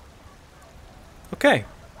most. "Okay,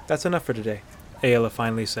 that's enough for today," Ayela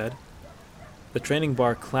finally said. The training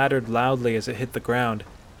bar clattered loudly as it hit the ground.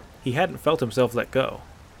 He hadn't felt himself let go.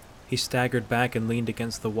 He staggered back and leaned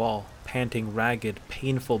against the wall, panting ragged,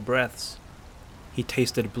 painful breaths. He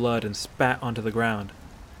tasted blood and spat onto the ground,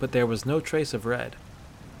 but there was no trace of red.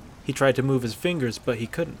 He tried to move his fingers, but he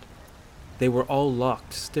couldn't. They were all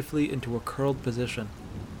locked stiffly into a curled position,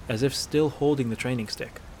 as if still holding the training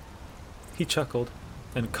stick. He chuckled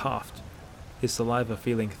and coughed, his saliva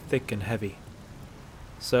feeling thick and heavy.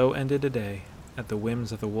 So ended a day at the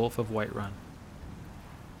Whims of the Wolf of Whiterun.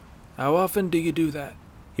 "How often do you do that?"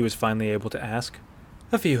 he was finally able to ask.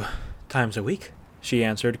 "A few times a week," she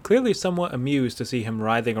answered, clearly somewhat amused to see him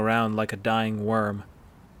writhing around like a dying worm.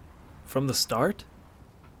 "From the start?"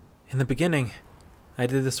 "In the beginning, I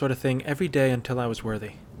did this sort of thing every day until I was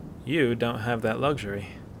worthy." "You don't have that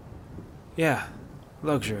luxury." "Yeah,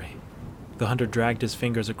 luxury." The hunter dragged his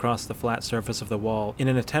fingers across the flat surface of the wall in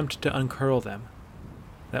an attempt to uncurl them.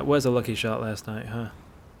 "That was a lucky shot last night, huh?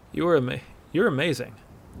 You're amazing."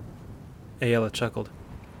 Ayela chuckled.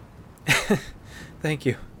 "Thank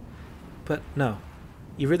you. But no,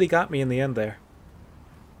 you really got me in the end there.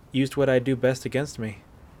 Used what I do best against me.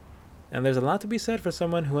 And there's a lot to be said for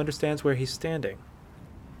someone who understands where he's standing."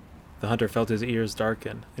 The hunter felt his ears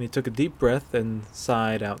darken, and he took a deep breath and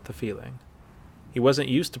sighed out the feeling. He wasn't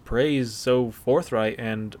used to praise so forthright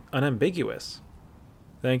and unambiguous.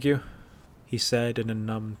 "Thank you," he said in a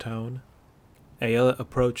numb tone. Ayela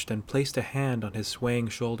approached and placed a hand on his swaying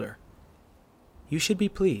shoulder. "You should be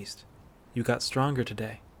pleased. You got stronger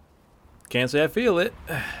today." "Can't say I feel it.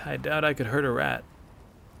 I doubt I could hurt a rat."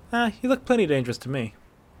 You look plenty dangerous to me.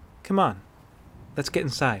 Come on, let's get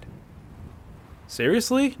inside."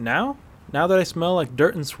 "Seriously? Now? Now that I smell like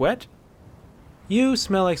dirt and sweat? You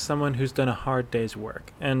smell like someone who's done a hard day's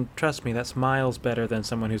work, and trust me, that's miles better than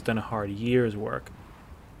someone who's done a hard year's work.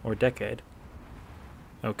 Or decade.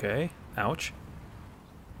 Okay, ouch.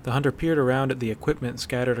 The hunter peered around at the equipment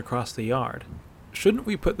scattered across the yard. Shouldn't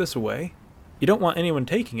we put this away? You don't want anyone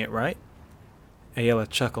taking it, right? Ayala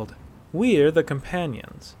chuckled. We're the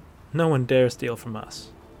companions. No one dare steal from us.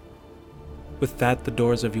 With that, the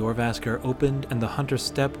doors of Jorvaskr opened, and the hunter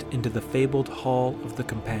stepped into the fabled Hall of the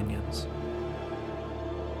Companions.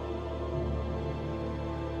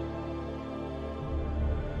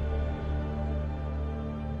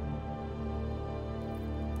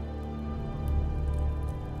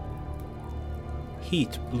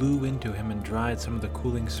 Heat blew into him and dried some of the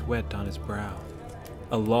cooling sweat on his brow.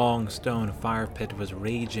 A long stone fire pit was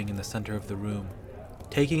raging in the center of the room.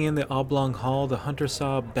 Taking in the oblong hall, the hunter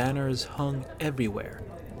saw banners hung everywhere,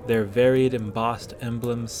 their varied embossed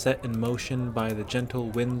emblems set in motion by the gentle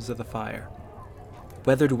winds of the fire.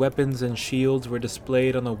 Weathered weapons and shields were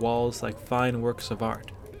displayed on the walls like fine works of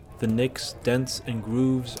art, the nicks, dents, and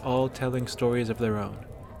grooves all telling stories of their own.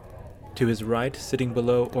 To his right, sitting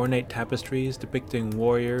below ornate tapestries depicting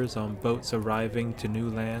warriors on boats arriving to new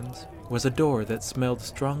lands, was a door that smelled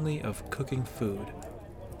strongly of cooking food.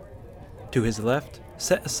 To his left,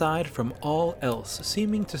 set aside from all else,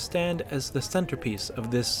 seeming to stand as the centerpiece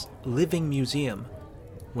of this living museum,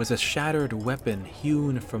 was a shattered weapon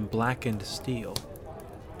hewn from blackened steel.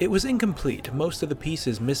 It was incomplete, most of the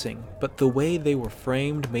pieces missing, but the way they were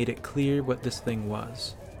framed made it clear what this thing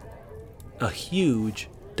was. A huge,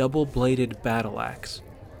 double-bladed battle axe.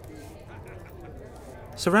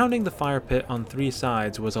 Surrounding the fire pit on three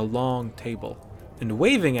sides was a long table, and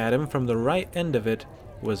waving at him from the right end of it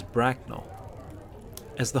was Bracknell.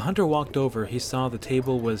 As the hunter walked over, he saw the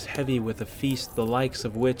table was heavy with a feast the likes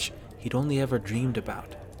of which he'd only ever dreamed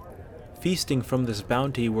about. Feasting from this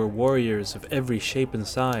bounty were warriors of every shape and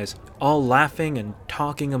size, all laughing and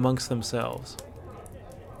talking amongst themselves.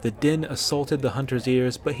 The din assaulted the hunter's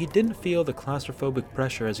ears, but he didn't feel the claustrophobic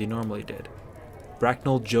pressure as he normally did.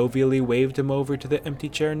 Bracknell jovially waved him over to the empty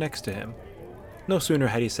chair next to him. No sooner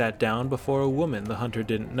had he sat down before a woman the hunter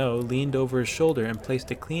didn't know leaned over his shoulder and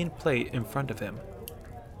placed a clean plate in front of him.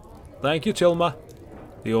 Thank you, Tilma,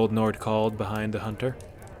 the old Nord called behind the hunter.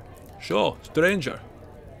 Sure, stranger.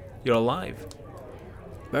 You're alive.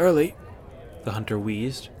 Barely, the hunter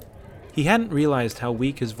wheezed. He hadn't realized how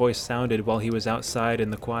weak his voice sounded while he was outside in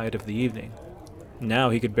the quiet of the evening. Now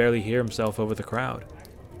he could barely hear himself over the crowd.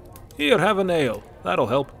 Here, have an ale. That'll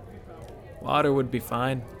help. Water would be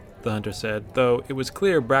fine, the hunter said, though it was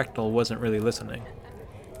clear Bracknell wasn't really listening.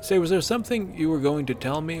 Say, was there something you were going to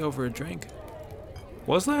tell me over a drink?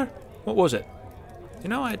 Was there? What was it? You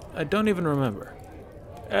know, I don't even remember.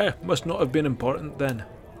 Must not have been important then.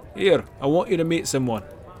 Here, I want you to meet someone.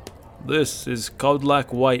 This is Codlac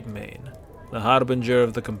Whitemane, the harbinger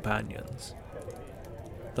of the companions.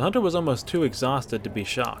 The hunter was almost too exhausted to be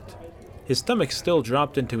shocked. His stomach still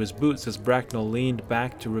dropped into his boots as Bracknell leaned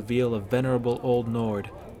back to reveal a venerable old Nord,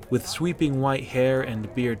 with sweeping white hair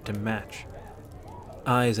and beard to match.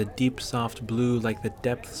 Eyes a deep soft blue like the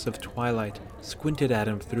depths of twilight squinted at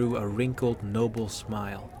him through a wrinkled noble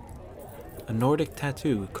smile. A Nordic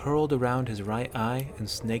tattoo curled around his right eye and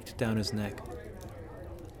snaked down his neck.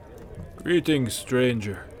 Greetings,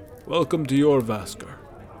 stranger. Welcome to Jorvaskr.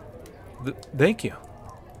 Thank you.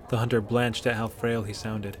 The hunter blanched at how frail he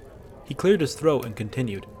sounded. He cleared his throat and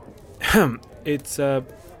continued. It's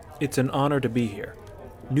an honor to be here.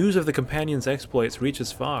 News of the companions' exploits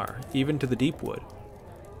reaches far, even to the Deepwood.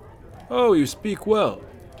 Oh, you speak well.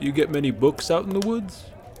 Do you get many books out in the woods?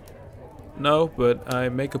 No, but I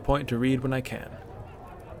make a point to read when I can.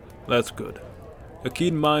 That's good. A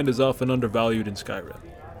keen mind is often undervalued in Skyrim.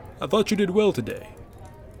 I thought you did well today.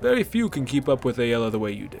 Very few can keep up with Ayala the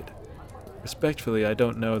way you did. Respectfully, I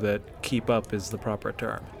don't know that keep up is the proper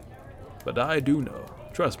term. But I do know,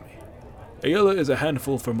 trust me. Ayala is a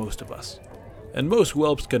handful for most of us, and most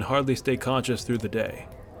whelps can hardly stay conscious through the day.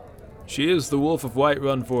 She is the Wolf of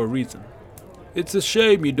Whiterun for a reason. It's a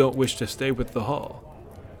shame you don't wish to stay with the Hall.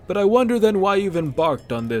 But I wonder then why you've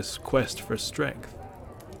embarked on this quest for strength.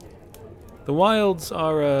 The wilds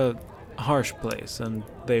are a harsh place, and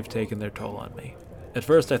they've taken their toll on me. At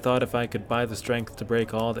first I thought if I could buy the strength to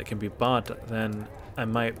break all that can be bought, then I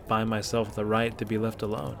might buy myself the right to be left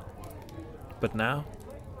alone. But now,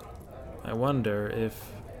 I wonder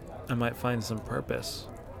if I might find some purpose.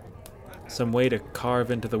 Some way to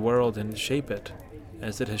carve into the world and shape it,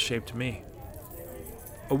 as it has shaped me.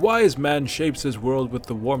 A wise man shapes his world with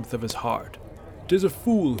the warmth of his heart. 'Tis a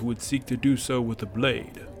fool who would seek to do so with a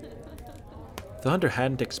blade. The hunter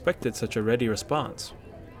hadn't expected such a ready response.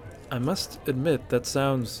 I must admit that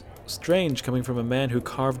sounds strange coming from a man who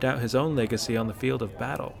carved out his own legacy on the field of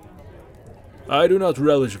battle. I do not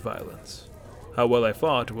relish violence. How well I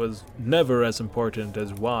fought was never as important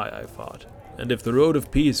as why I fought, and if the road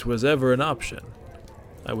of peace was ever an option,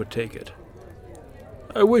 I would take it.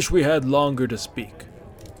 I wish we had longer to speak.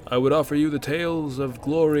 I would offer you the tales of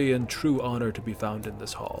glory and true honor to be found in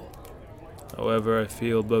this hall. However, I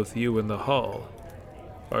feel both you and the hall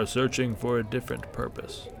are searching for a different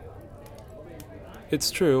purpose.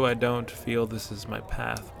 It's true, I don't feel this is my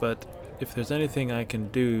path, but if there's anything I can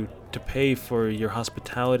do to pay for your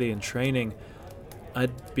hospitality and training,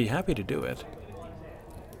 I'd be happy to do it.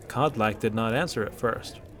 Codlac did not answer at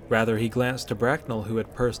first. Rather, he glanced to Bracknell, who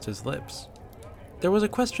had pursed his lips. There was a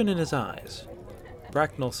question in his eyes.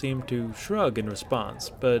 Bracknell seemed to shrug in response,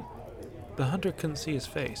 but the hunter couldn't see his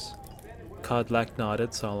face. Codlac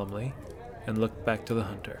nodded solemnly and looked back to the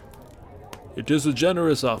hunter. It is a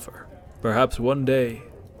generous offer. Perhaps one day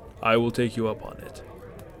I will take you up on it.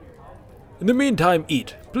 In the meantime,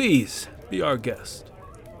 eat. Please, be our guest.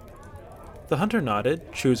 The hunter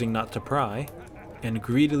nodded, choosing not to pry, and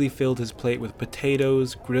greedily filled his plate with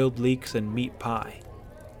potatoes, grilled leeks, and meat pie.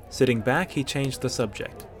 Sitting back, he changed the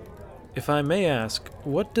subject. If I may ask,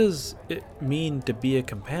 what does it mean to be a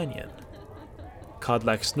companion?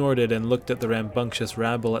 Codlac snorted and looked at the rambunctious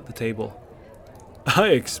rabble at the table. I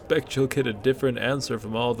expect you'll get a different answer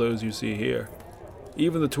from all those you see here.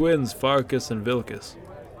 Even the twins Farkas and Vilkas.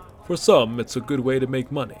 For some, it's a good way to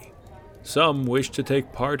make money. Some wish to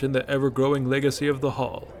take part in the ever-growing legacy of the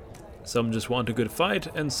hall. Some just want a good fight,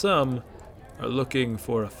 and some are looking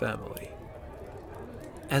for a family.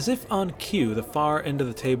 As if on cue, the far end of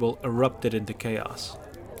the table erupted into chaos.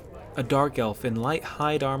 A dark elf in light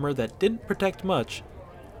hide armor that didn't protect much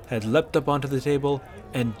had leapt up onto the table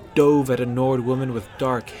and dove at a Nord woman with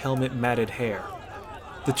dark helmet-matted hair.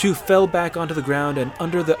 The two fell back onto the ground, and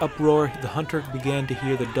under the uproar, the hunter began to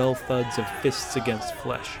hear the dull thuds of fists against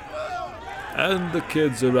flesh. And the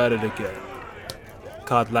kids are at it again,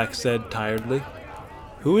 Codlac said tiredly.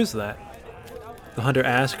 Who is that? The hunter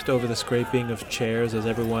asked over the scraping of chairs as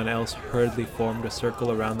everyone else hurriedly formed a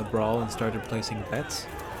circle around the brawl and started placing bets.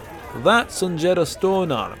 That's Sunjeta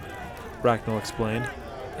Stone Arm, Bracknell explained,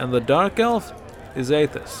 and the dark elf is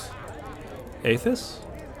Aethys. Aethys?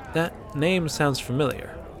 That name sounds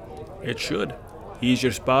familiar. It should. He's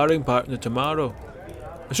your sparring partner tomorrow.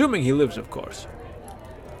 Assuming he lives, of course.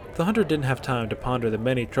 The hunter didn't have time to ponder the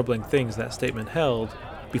many troubling things that statement held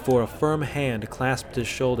before a firm hand clasped his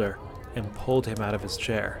shoulder and pulled him out of his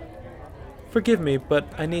chair. Forgive me, but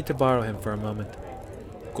I need to borrow him for a moment.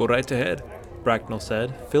 Go right ahead, Bracknell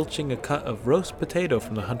said, filching a cut of roast potato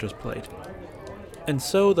from the hunter's plate. And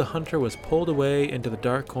so the hunter was pulled away into the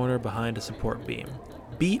dark corner behind a support beam,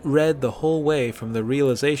 beat red the whole way from the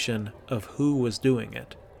realization of who was doing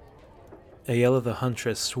it. Aella the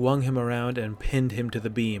huntress swung him around and pinned him to the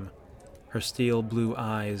beam, her steel blue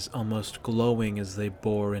eyes almost glowing as they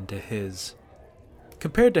bore into his.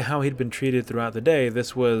 Compared to how he'd been treated throughout the day,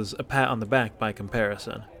 this was a pat on the back by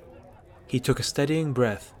comparison. He took a steadying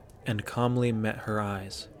breath and calmly met her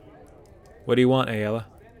eyes. What do you want, Aella?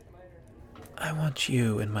 I want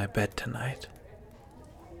you in my bed tonight,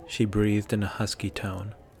 she breathed in a husky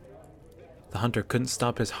tone. The hunter couldn't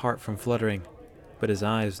stop his heart from fluttering, but his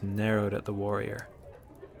eyes narrowed at the warrior.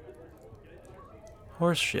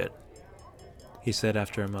 Horse shit, he said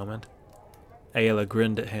after a moment. Aella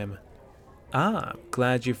grinned at him. Ah,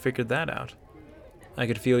 glad you figured that out. I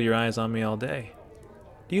could feel your eyes on me all day.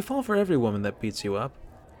 Do you fall for every woman that beats you up?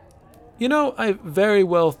 You know, I very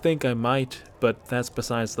well think I might, but that's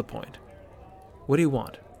besides the point. What do you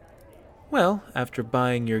want? Well, after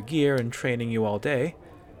buying your gear and training you all day,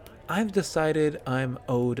 I've decided I'm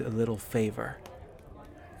owed a little favor.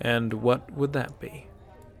 And what would that be?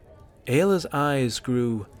 Aella's eyes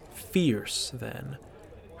grew fierce then.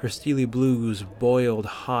 Her steely blues boiled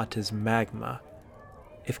hot as magma.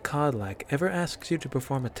 If Codlac ever asks you to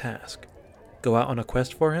perform a task, go out on a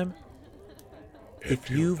quest for him? If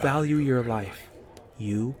you value your life,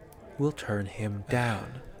 you will turn him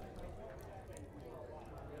down.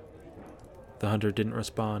 The hunter didn't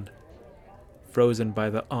respond, frozen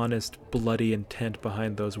by the honest, bloody intent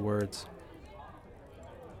behind those words.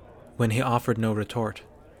 When he offered no retort,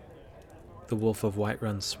 the Wolf of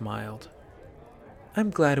Whiterun smiled.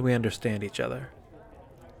 I'm glad we understand each other.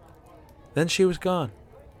 Then she was gone,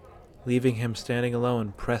 leaving him standing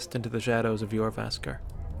alone, pressed into the shadows of Jorvaskr.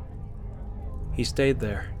 He stayed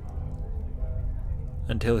there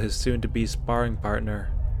until his soon-to-be sparring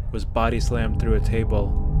partner was body-slammed through a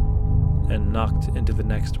table and knocked into the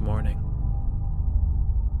next morning.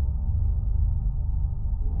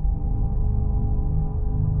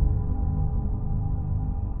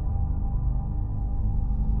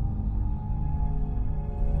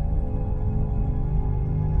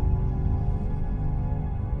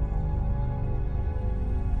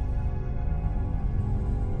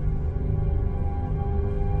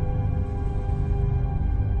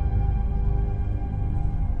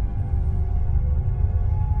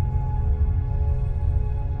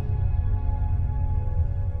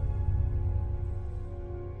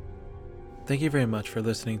 Thank you very much for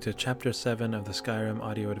listening to Chapter 7 of the Skyrim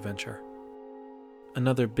audio adventure.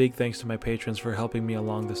 Another big thanks to my patrons for helping me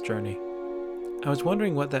along this journey. I was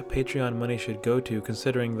wondering what that Patreon money should go to,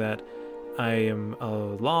 considering that I am a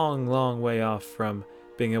long way off from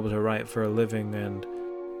being able to write for a living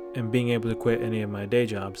and being able to quit any of my day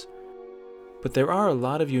jobs. But there are a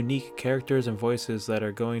lot of unique characters and voices that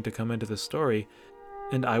are going to come into the story,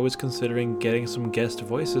 and I was considering getting some guest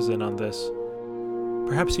voices in on this.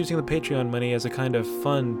 Perhaps using the Patreon money as a kind of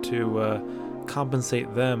fund to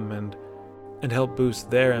compensate them and help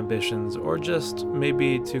boost their ambitions, or just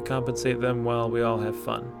maybe to compensate them while we all have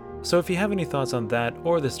fun. So if you have any thoughts on that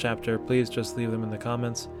or this chapter, please just leave them in the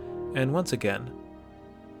comments. And once again,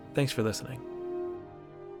 thanks for listening.